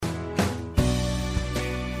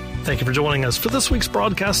Thank you for joining us for this week's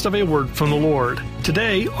broadcast of A Word from the Lord.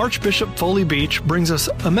 Today, Archbishop Foley Beach brings us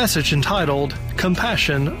a message entitled,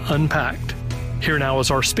 Compassion Unpacked. Here now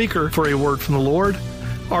is our speaker for A Word from the Lord,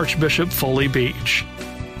 Archbishop Foley Beach.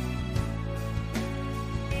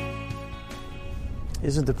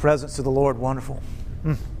 Isn't the presence of the Lord wonderful?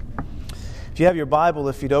 If you have your Bible,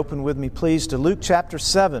 if you'd open with me, please, to Luke chapter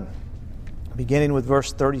 7, beginning with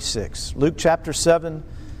verse 36. Luke chapter 7,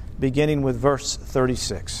 beginning with verse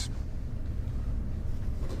 36.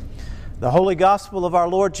 The Holy Gospel of our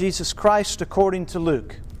Lord Jesus Christ according to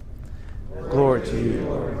Luke. Glory to you,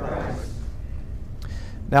 Lord Christ.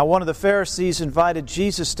 Now one of the Pharisees invited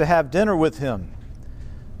Jesus to have dinner with him.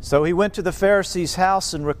 So he went to the Pharisee's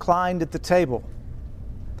house and reclined at the table.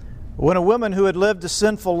 When a woman who had lived a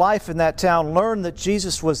sinful life in that town learned that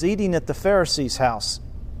Jesus was eating at the Pharisee's house,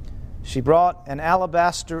 she brought an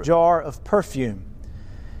alabaster jar of perfume.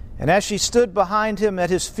 And as she stood behind him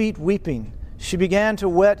at his feet weeping, she began to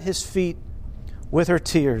wet his feet with her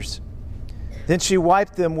tears. Then she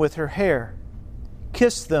wiped them with her hair,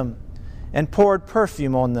 kissed them, and poured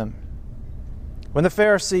perfume on them. When the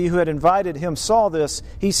Pharisee who had invited him saw this,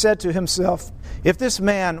 he said to himself, "If this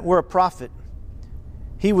man were a prophet,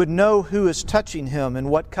 he would know who is touching him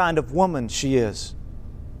and what kind of woman she is,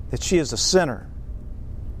 that she is a sinner."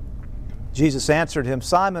 Jesus answered him,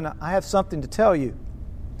 "Simon, I have something to tell you."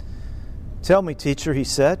 "Tell me, teacher," he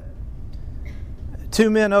said. 2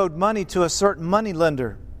 men owed money to a certain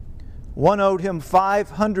moneylender. One owed him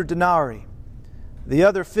 500 denarii, the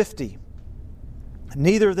other 50.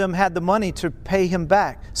 Neither of them had the money to pay him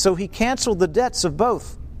back, so he canceled the debts of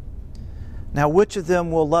both. Now which of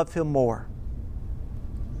them will love him more?"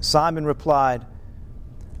 Simon replied,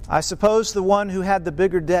 "I suppose the one who had the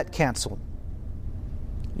bigger debt canceled."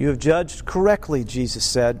 "You have judged correctly," Jesus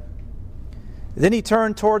said. Then he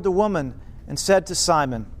turned toward the woman and said to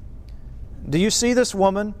Simon, "Do you see this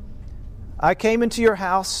woman? I came into your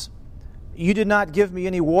house. You did not give me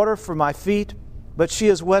any water for my feet, but she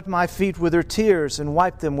has wet my feet with her tears and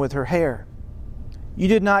wiped them with her hair. You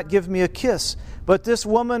did not give me a kiss, but this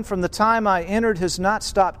woman from the time I entered has not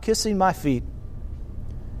stopped kissing my feet.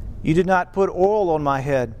 You did not put oil on my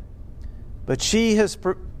head, but she has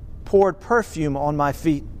poured perfume on my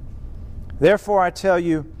feet. Therefore I tell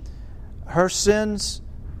you, her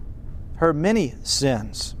many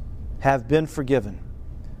sins have been forgiven,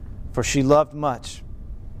 for she loved much.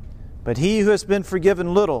 But he who has been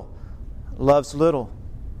forgiven little loves little."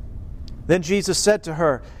 Then Jesus said to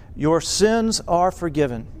her, "Your sins are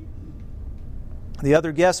forgiven." The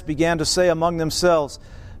other guests began to say among themselves,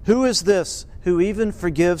 "Who is this who even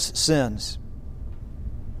forgives sins?"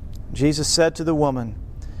 Jesus said to the woman,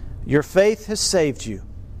 "Your faith has saved you.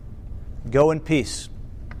 Go in peace."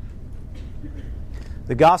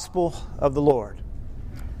 The Gospel of the Lord.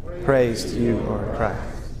 Praise to you, Lord Christ.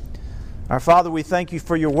 Our Father, we thank you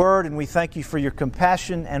for your word, and we thank you for your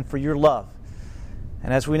compassion and for your love.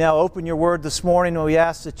 And as we now open your word this morning, we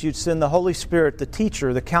ask that you'd send the Holy Spirit, the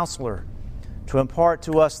teacher, the counselor, to impart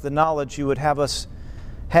to us the knowledge you would have us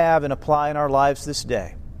have and apply in our lives this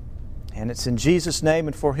day. And it's in Jesus' name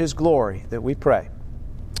and for his glory that we pray.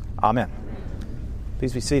 Amen.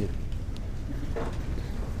 Please be seated.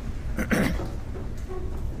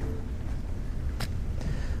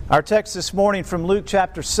 Our text this morning from Luke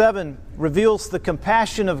chapter 7 reveals the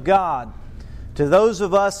compassion of God to those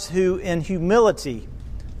of us who in humility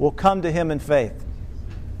will come to him in faith.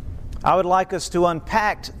 I would like us to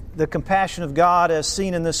unpack the compassion of God as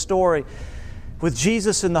seen in this story with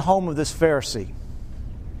Jesus in the home of this Pharisee.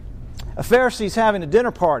 A Pharisee is having a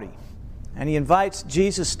dinner party, and he invites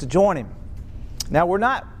Jesus to join him. Now, we're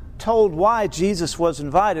not told why Jesus was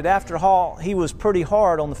invited. After all, he was pretty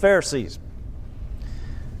hard on the Pharisees.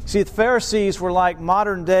 See, the Pharisees were like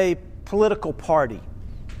modern-day political party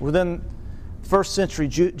within first century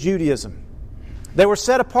Judaism. They were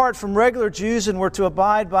set apart from regular Jews and were to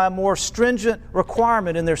abide by a more stringent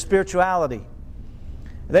requirement in their spirituality.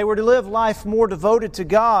 They were to live life more devoted to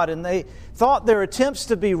God, and they thought their attempts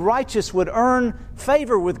to be righteous would earn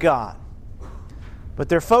favor with God. But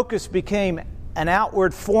their focus became an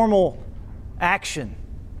outward formal action,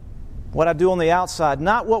 what I do on the outside,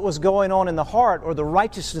 not what was going on in the heart or the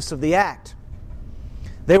righteousness of the act.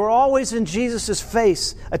 They were always in Jesus'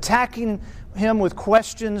 face, attacking him with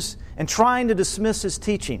questions and trying to dismiss his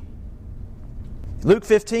teaching. Luke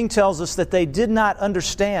 15 tells us that they did not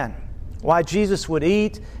understand why Jesus would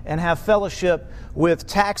eat and have fellowship with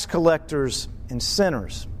tax collectors and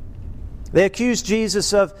sinners. They accused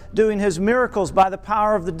Jesus of doing his miracles by the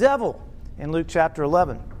power of the devil in Luke chapter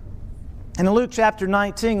 11. And in Luke chapter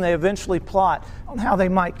 19, they eventually plot on how they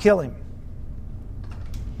might kill him.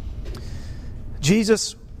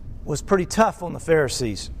 Jesus was pretty tough on the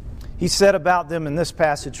Pharisees. He said about them in this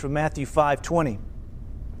passage from Matthew 5:20,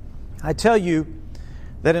 I tell you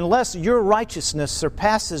that unless your righteousness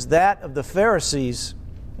surpasses that of the Pharisees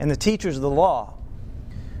and the teachers of the law,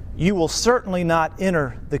 you will certainly not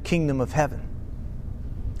enter the kingdom of heaven.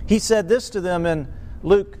 He said this to them in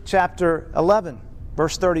Luke chapter 11,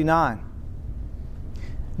 verse 39.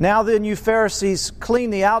 Now then, you Pharisees, clean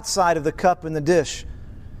the outside of the cup and the dish,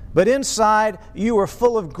 but inside you are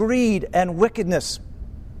full of greed and wickedness.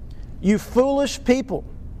 You foolish people,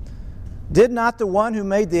 did not the one who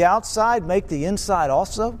made the outside make the inside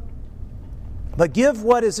also? But give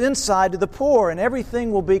what is inside to the poor, and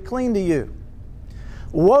everything will be clean to you.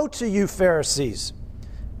 Woe to you, Pharisees,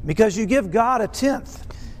 because you give God a tenth.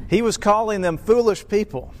 He was calling them foolish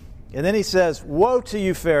people. And then he says, woe to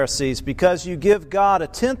you, Pharisees, because you give God a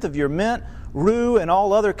tenth of your mint, rue, and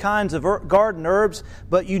all other kinds of garden herbs,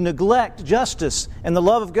 but you neglect justice and the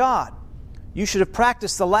love of God. You should have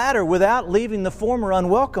practiced the latter without leaving the former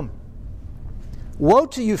unwelcome. Woe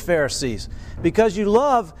to you, Pharisees, because you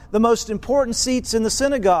love the most important seats in the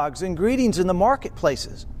synagogues and greetings in the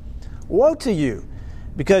marketplaces. Woe to you,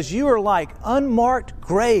 because you are like unmarked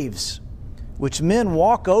graves, which men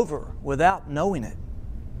walk over without knowing it.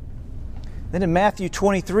 Then in Matthew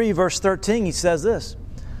 23, verse 13, he says this,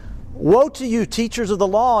 woe to you, teachers of the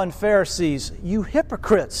law and Pharisees, you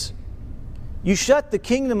hypocrites! You shut the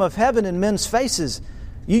kingdom of heaven in men's faces.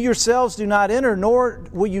 You yourselves do not enter, nor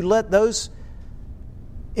will you let those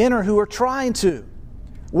enter who are trying to.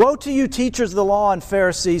 Woe to you, teachers of the law and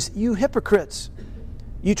Pharisees, you hypocrites!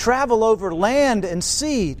 You travel over land and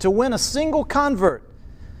sea to win a single convert.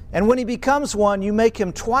 And when he becomes one, you make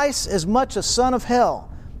him twice as much a son of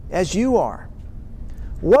hell as you are.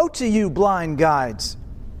 Woe to you, blind guides!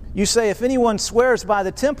 You say, if anyone swears by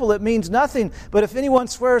the temple, it means nothing. But if anyone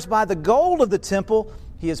swears by the gold of the temple,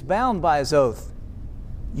 he is bound by his oath.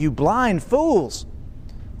 You blind fools!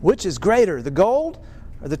 Which is greater, the gold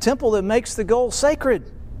or the temple that makes the gold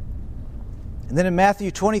sacred? And then in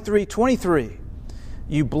Matthew 23:23,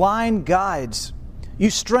 you blind guides! You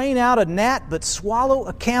strain out a gnat but swallow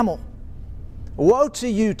a camel. Woe to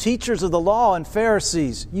you, teachers of the law and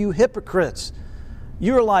Pharisees, you hypocrites!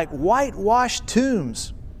 You are like whitewashed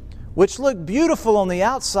tombs, which look beautiful on the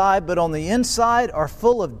outside, but on the inside are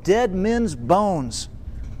full of dead men's bones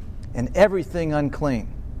and everything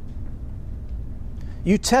unclean.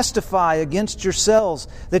 You testify against yourselves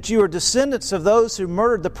that you are descendants of those who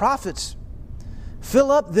murdered the prophets. Fill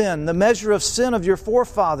up then the measure of sin of your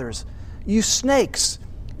forefathers. You snakes,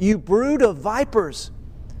 you brood of vipers,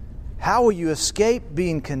 how will you escape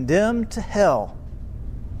being condemned to hell?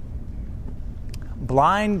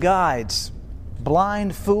 Blind guides,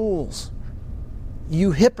 blind fools,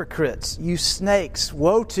 you hypocrites, you snakes,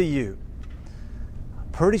 woe to you.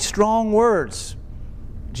 Pretty strong words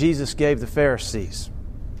Jesus gave the Pharisees.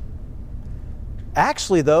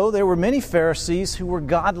 Actually, though, there were many Pharisees who were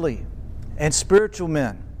godly and spiritual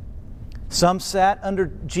men. Some sat under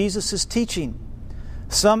Jesus' teaching.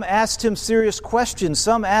 Some asked him serious questions.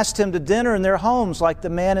 Some asked him to dinner in their homes, like the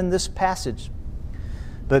man in this passage.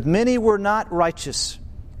 But many were not righteous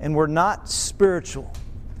and were not spiritual.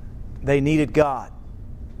 They needed God.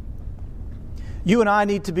 You and I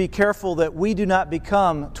need to be careful that we do not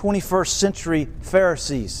become 21st century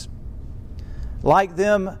Pharisees. Like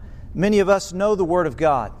them, many of us know the Word of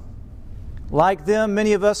God. Like them,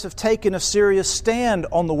 many of us have taken a serious stand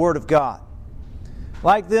on the Word of God.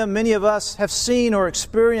 Like them, many of us have seen or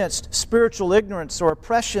experienced spiritual ignorance or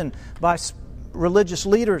oppression by religious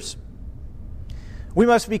leaders. We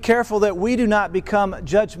must be careful that we do not become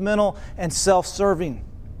judgmental and self-serving.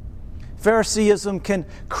 Phariseeism can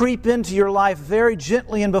creep into your life very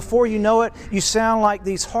gently, and before you know it, you sound like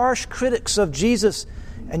these harsh critics of Jesus,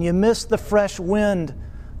 and you miss the fresh wind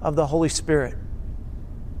of the Holy Spirit.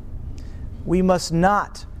 We must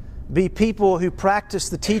not be people who practice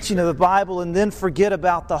the teaching of the Bible and then forget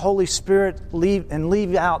about the Holy Spirit and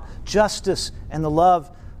leave out justice and the love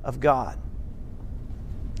of God.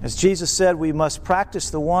 As Jesus said, we must practice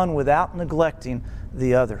the one without neglecting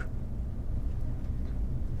the other.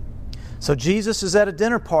 So Jesus is at a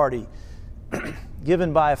dinner party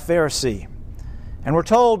given by a Pharisee. And we're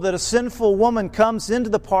told that a sinful woman comes into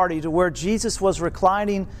the party to where Jesus was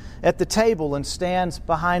reclining at the table and stands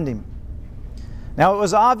behind him. Now, it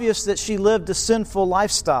was obvious that she lived a sinful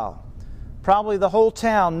lifestyle. Probably the whole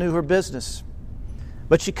town knew her business.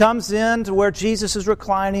 But she comes in to where Jesus is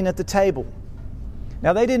reclining at the table.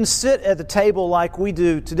 Now, they didn't sit at the table like we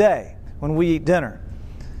do today when we eat dinner.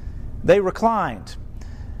 They reclined,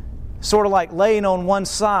 sort of like laying on one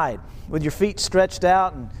side. with your feet stretched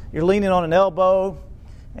out and you're leaning on an elbow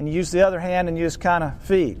and you use the other hand and you just kind of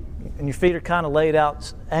feed. And your feet are kind of laid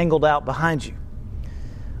out, angled out behind you.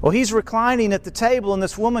 Well, he's reclining at the table and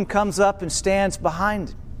this woman comes up and stands behind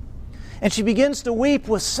him. And she begins to weep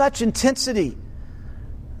with such intensity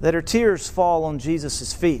that her tears fall on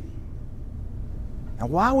Jesus' feet. Now,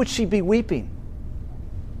 why would she be weeping?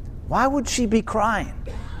 Why would she be crying?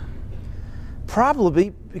 Probably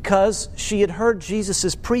because she had heard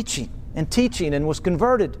Jesus' preaching and teaching and was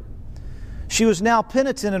converted. She was now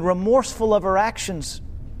penitent and remorseful of her actions.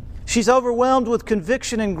 She's overwhelmed with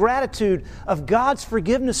conviction and gratitude of God's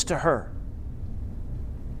forgiveness to her.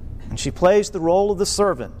 And she plays the role of the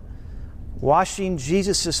servant, washing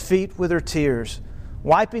Jesus' feet with her tears,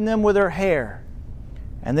 wiping them with her hair,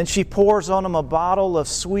 and then she pours on him a bottle of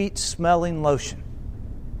sweet-smelling lotion.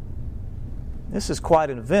 This is quite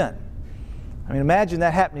an event. I mean, imagine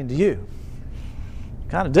that happening to you.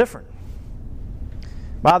 Kind of different.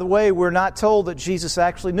 By the way, we're not told that Jesus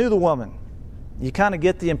actually knew the woman. You kind of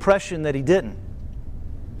get the impression that he didn't.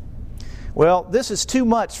 Well, this is too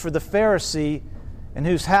much for the Pharisee in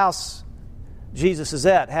whose house Jesus is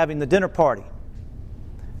at, having the dinner party.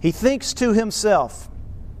 He thinks to himself,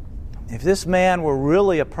 if this man were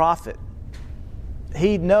really a prophet,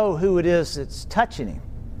 he'd know who it is that's touching him.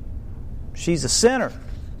 She's a sinner.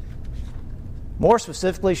 More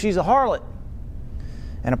specifically, she's a harlot.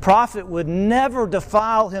 And a prophet would never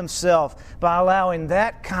defile himself by allowing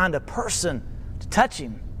that kind of person to touch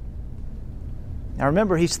him. Now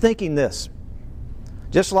remember, he's thinking this.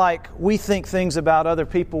 Just like we think things about other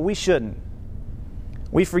people we shouldn't.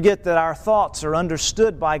 We forget that our thoughts are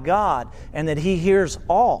understood by God and that He hears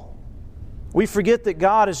all. We forget that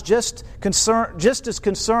God is just as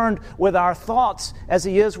concerned with our thoughts as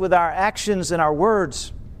He is with our actions and our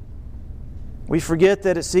words. We forget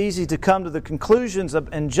that it's easy to come to the conclusions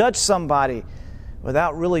and judge somebody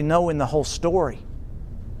without really knowing the whole story.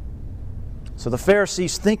 So the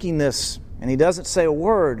Pharisee's thinking this, and he doesn't say a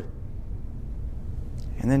word.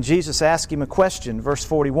 And then Jesus asks him a question, verse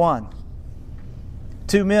 41.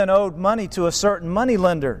 2 men owed money to a certain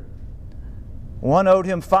moneylender. One owed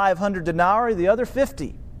him 500 denarii, the other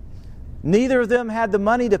 50. Neither of them had the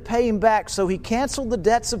money to pay him back, so he canceled the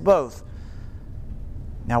debts of both.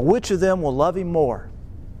 Now, which of them will love him more?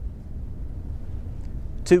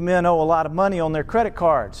 2 men owe a lot of money on their credit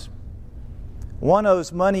cards. One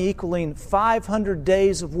owes money equaling 500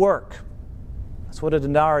 days of work. That's what a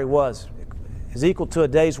denarii was. It is equal to a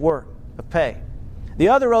day's work of pay. The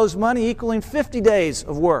other owes money equaling 50 days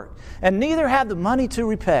of work, and neither had the money to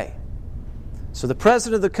repay. So the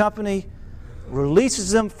president of the company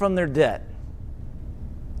releases them from their debt.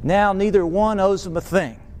 Now neither one owes them a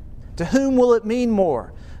thing. To whom will it mean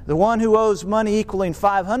more? The one who owes money equaling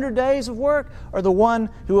 500 days of work, or the one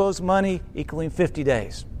who owes money equaling 50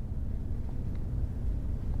 days?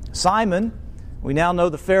 Simon, we now know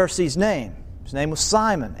the Pharisee's name. His name was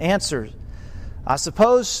Simon, answered, I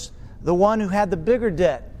suppose the one who had the bigger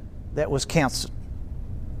debt that was canceled.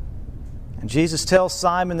 And Jesus tells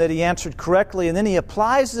Simon that he answered correctly, and then he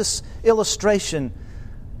applies this illustration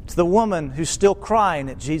to the woman who's still crying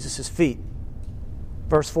at Jesus' feet.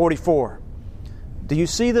 Verse 44. Do you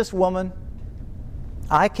see this woman?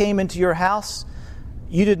 I came into your house.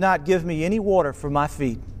 You did not give me any water for my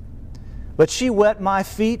feet, but she wet my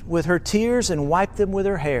feet with her tears and wiped them with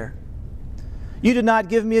her hair. You did not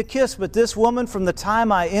give me a kiss, but this woman from the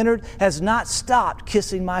time I entered has not stopped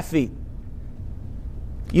kissing my feet.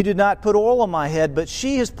 You did not put oil on my head, but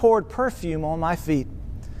she has poured perfume on my feet.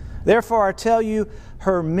 Therefore I tell you,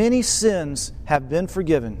 her many sins have been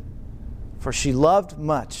forgiven, for she loved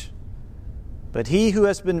much. But he who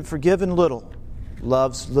has been forgiven little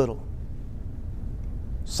loves little.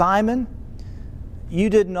 Simon, you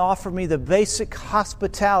didn't offer me the basic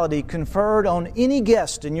hospitality conferred on any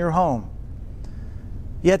guest in your home.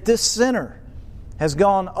 Yet this sinner has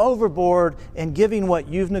gone overboard in giving what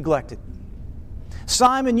you've neglected.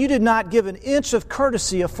 Simon, you did not give an inch of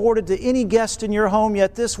courtesy afforded to any guest in your home,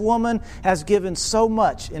 yet this woman has given so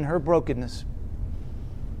much in her brokenness.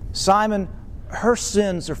 Simon, her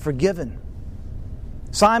sins are forgiven.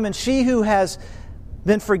 Simon, she who has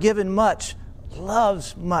been forgiven much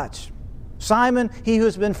loves much. Simon, he who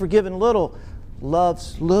has been forgiven little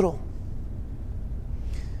loves little.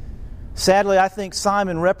 Sadly, I think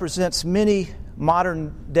Simon represents many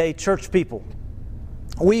modern-day church people.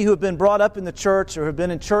 We who have been brought up in the church or have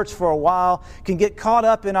been in church for a while can get caught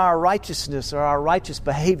up in our righteousness or our righteous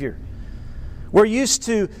behavior. We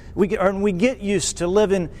get used to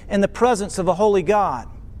living in the presence of a holy God.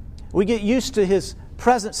 We get used to His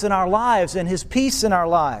presence in our lives and His peace in our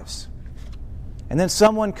lives. And then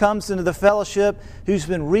someone comes into the fellowship who's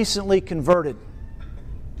been recently converted.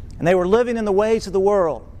 And they were living in the ways of the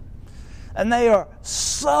world. And they are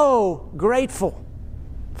so grateful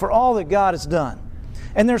for all that God has done.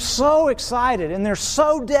 And they're so excited and they're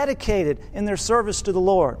so dedicated in their service to the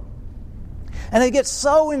Lord. And they get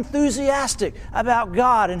so enthusiastic about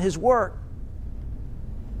God and His work.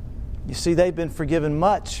 You see, they've been forgiven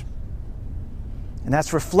much. And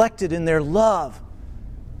that's reflected in their love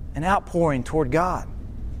and outpouring toward God.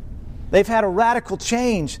 They've had a radical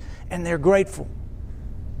change and they're grateful.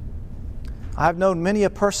 I've known many a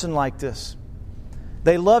person like this.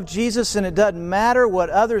 They love Jesus and it doesn't matter what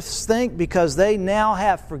others think because they now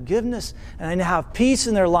have forgiveness and they now have peace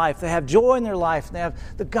in their life. They have joy in their life. They have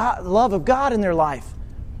the love of God in their life.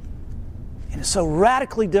 And it's so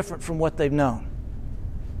radically different from what they've known.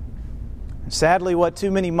 And sadly, what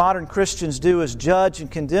too many modern Christians do is judge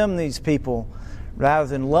and condemn these people rather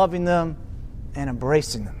than loving them and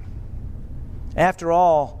embracing them. After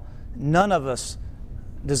all, none of us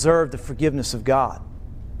deserve the forgiveness of God.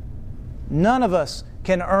 None of us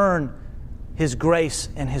can earn His grace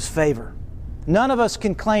and His favor. None of us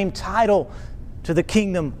can claim title to the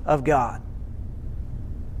kingdom of God.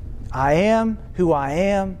 I am who I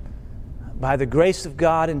am by the grace of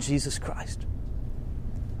God in Jesus Christ.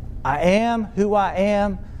 I am who I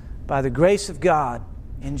am by the grace of God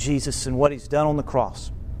in Jesus and what He's done on the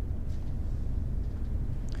cross.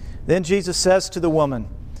 Then Jesus says to the woman,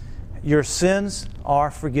 "Your sins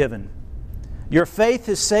are forgiven. Your faith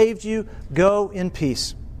has saved you. Go in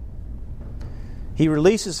peace." He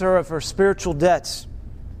releases her of her spiritual debts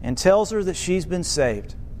and tells her that she's been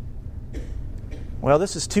saved. Well,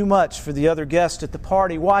 this is too much for the other guests at the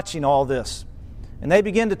party watching all this. And they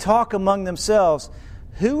begin to talk among themselves,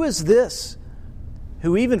 "Who is this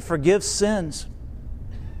who even forgives sins?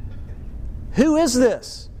 Who is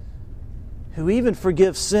this who even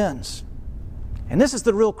forgives sins?" And this is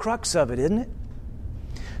the real crux of it, isn't it?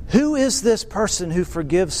 Who is this person who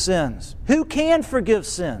forgives sins? Who can forgive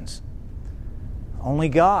sins? Only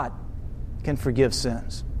God can forgive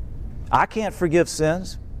sins. I can't forgive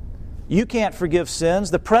sins. You can't forgive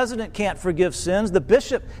sins. The president can't forgive sins. The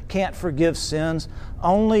bishop can't forgive sins.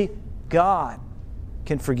 Only God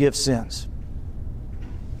can forgive sins.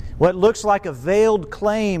 What looks like a veiled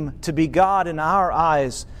claim to be God in our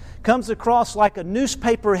eyes comes across like a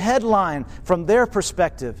newspaper headline from their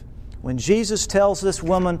perspective when Jesus tells this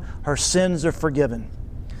woman her sins are forgiven.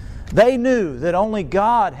 They knew that only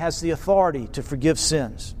God has the authority to forgive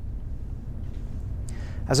sins.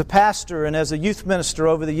 As a pastor and as a youth minister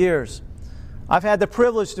over the years, I've had the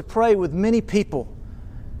privilege to pray with many people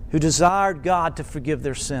who desired God to forgive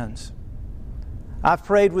their sins. I've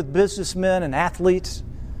prayed with businessmen and athletes.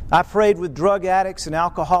 I've prayed with drug addicts and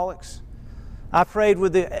alcoholics. I've prayed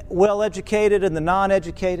with the well-educated and the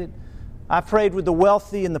non-educated. I've prayed with the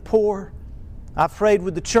wealthy and the poor. I've prayed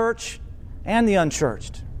with the church and the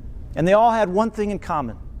unchurched. And they all had one thing in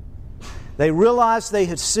common. They realized they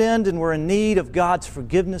had sinned and were in need of God's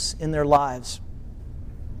forgiveness in their lives.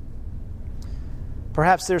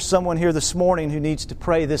 Perhaps there's someone here this morning who needs to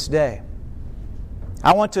pray this day.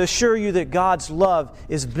 I want to assure you that God's love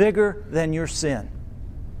is bigger than your sin.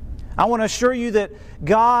 I want to assure you that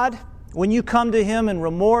God, when you come to Him in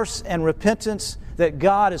remorse and repentance, that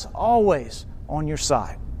God is always on your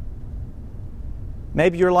side.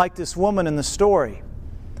 Maybe you're like this woman in the story,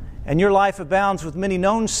 and your life abounds with many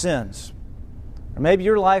known sins. Or maybe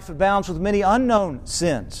your life abounds with many unknown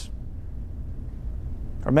sins.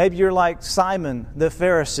 Or maybe you're like Simon the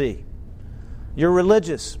Pharisee. You're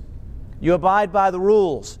religious. You abide by the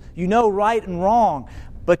rules. You know right and wrong,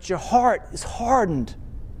 but your heart is hardened.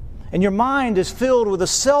 And your mind is filled with a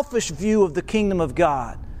selfish view of the kingdom of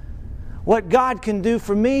God. What God can do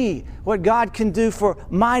for me, what God can do for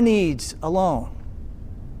my needs alone.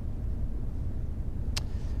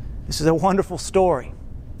 This is a wonderful story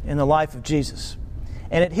in the life of Jesus.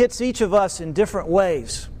 And it hits each of us in different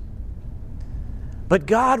ways. But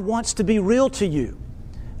God wants to be real to you.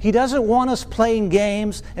 He doesn't want us playing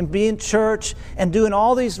games and being in church and doing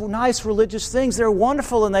all these nice religious things. They're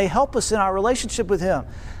wonderful and they help us in our relationship with Him.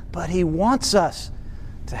 But He wants us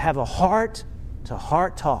to have a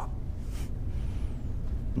heart-to-heart talk.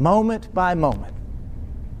 Moment by moment.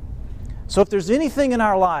 So if there's anything in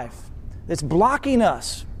our life that's blocking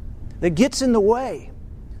us, that gets in the way,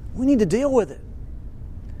 we need to deal with it.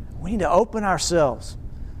 We need to open ourselves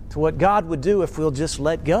to what God would do if we'll just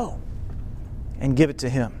let go and give it to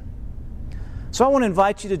Him. So I want to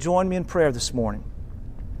invite you to join me in prayer this morning.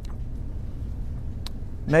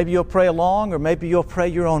 Maybe you'll pray along, or maybe you'll pray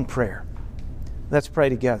your own prayer. Let's pray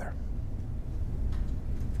together.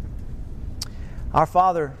 Our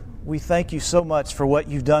Father, we thank you so much for what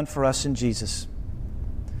you've done for us in Jesus.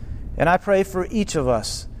 And I pray for each of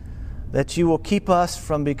us that you will keep us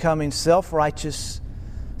from becoming self-righteous,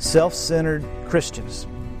 self-centered Christians.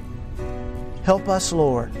 Help us,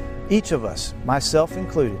 Lord, each of us, myself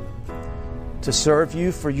included, to serve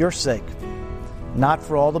you for your sake, not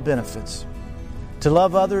for all the benefits. To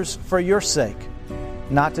love others for your sake,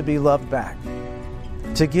 not to be loved back.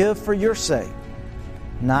 To give for your sake,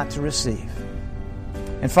 not to receive.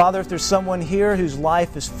 And Father, if there's someone here whose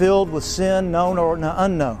life is filled with sin, known or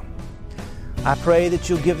unknown, I pray that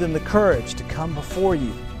you'll give them the courage to come before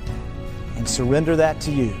you and surrender that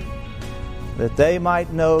to you, that they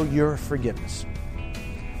might know your forgiveness.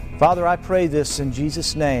 Father, I pray this in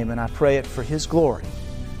Jesus' name, and I pray it for His glory.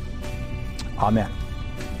 Amen.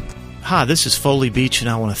 Hi, this is Foley Beach, and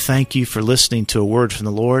I want to thank you for listening to A Word from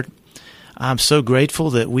the Lord. I'm so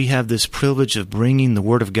grateful that we have this privilege of bringing the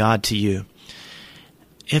Word of God to you.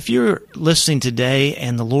 If you're listening today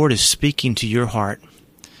and the Lord is speaking to your heart,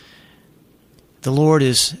 the Lord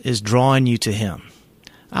is drawing you to Him.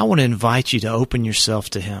 I want to invite you to open yourself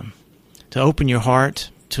to Him, to open your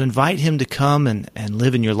heart, to invite Him to come and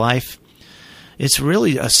live in your life. It's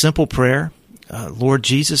really a simple prayer. Lord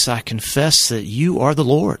Jesus, I confess that you are the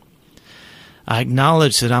Lord. I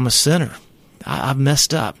acknowledge that I'm a sinner. I've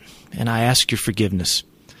messed up, and I ask your forgiveness.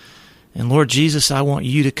 And Lord Jesus, I want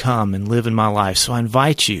you to come and live in my life. So I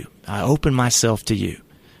invite you. I open myself to you.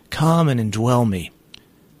 Come and indwell me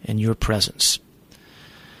in your presence.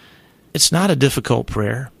 It's not a difficult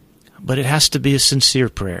prayer, but it has to be a sincere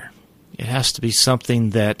prayer. It has to be something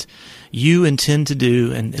that you intend to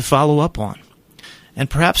do and follow up on. And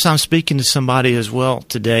perhaps I'm speaking to somebody as well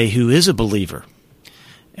today who is a believer,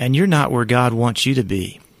 and you're not where God wants you to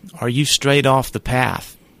be. Are you strayed off the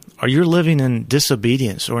path? Or you're living in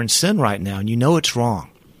disobedience or in sin right now and you know it's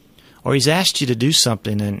wrong? Or He's asked you to do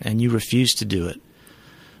something and you refuse to do it?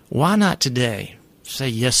 Why not today say,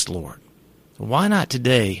 yes, Lord? Why not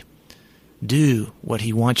today do what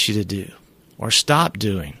He wants you to do? Or stop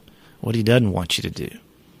doing what He doesn't want you to do?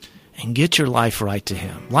 And get your life right to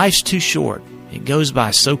Him. Life's too short. It goes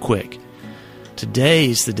by so quick.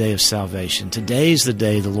 Today is the day of salvation. Today is the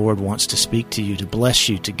day the Lord wants to speak to you, to bless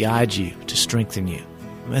you, to guide you, to strengthen you.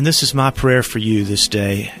 And this is my prayer for you this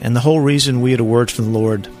day. And the whole reason we at A Word from the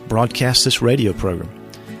Lord broadcast this radio program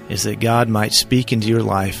is that God might speak into your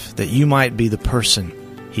life, that you might be the person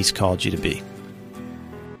He's called you to be.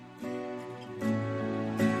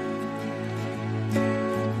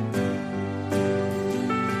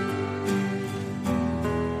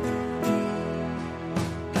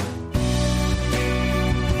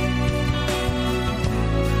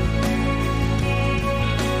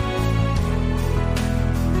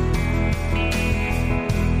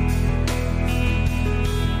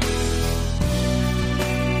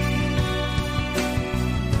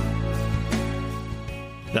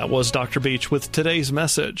 That was Dr. Beach with today's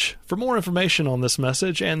message. For more information on this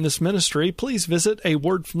message and this ministry, please visit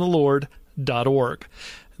awordfromthelord.org.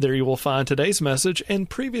 There you will find today's message and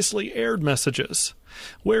previously aired messages,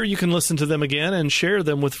 where you can listen to them again and share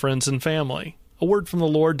them with friends and family.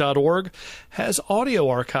 awordfromthelord.org has audio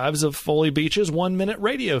archives of Foley Beach's 1-minute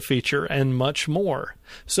radio feature and much more.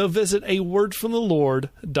 So visit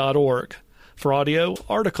awordfromthelord.org for audio,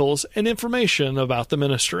 articles, and information about the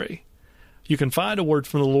ministry. You can find A Word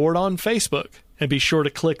from the Lord on Facebook, and be sure to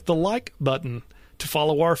click the like button to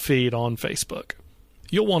follow our feed on Facebook.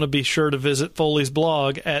 You'll want to be sure to visit Foley's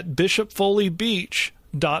blog at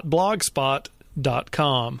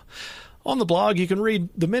bishopfoleybeach.blogspot.com. On the blog, you can read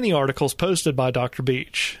the many articles posted by Dr.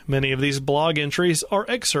 Beach. Many of these blog entries are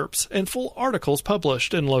excerpts and full articles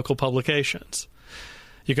published in local publications.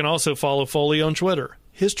 You can also follow Foley on Twitter.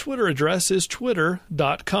 His Twitter address is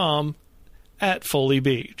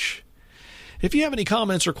twitter.com/FoleyBeach. If you have any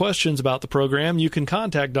comments or questions about the program, you can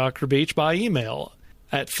contact Dr. Beach by email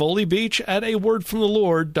at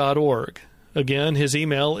foleybeach@awordfromthelord.org. Again, his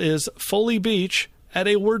email is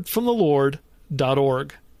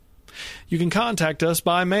foleybeach@awordfromthelord.org. You can contact us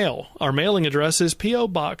by mail. Our mailing address is P.O.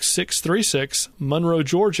 Box 636, Monroe,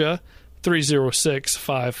 Georgia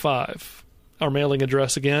 30655. Our mailing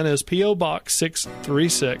address again is P.O. Box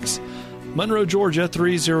 636, Monroe, Georgia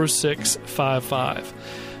 30655.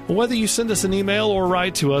 Whether you send us an email or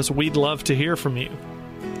write to us, we'd love to hear from you.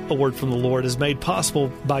 A Word from the Lord is made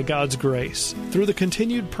possible by God's grace through the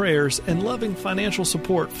continued prayers and loving financial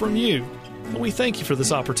support from you. And we thank you for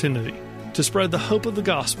this opportunity to spread the hope of the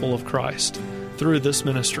gospel of Christ through this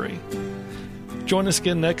ministry. Join us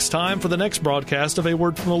again next time for the next broadcast of A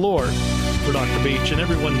Word from the Lord. For Dr. Beach and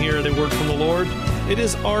everyone here at A Word from the Lord, it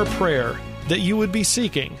is our prayer that you would be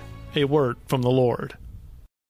seeking a word from the Lord.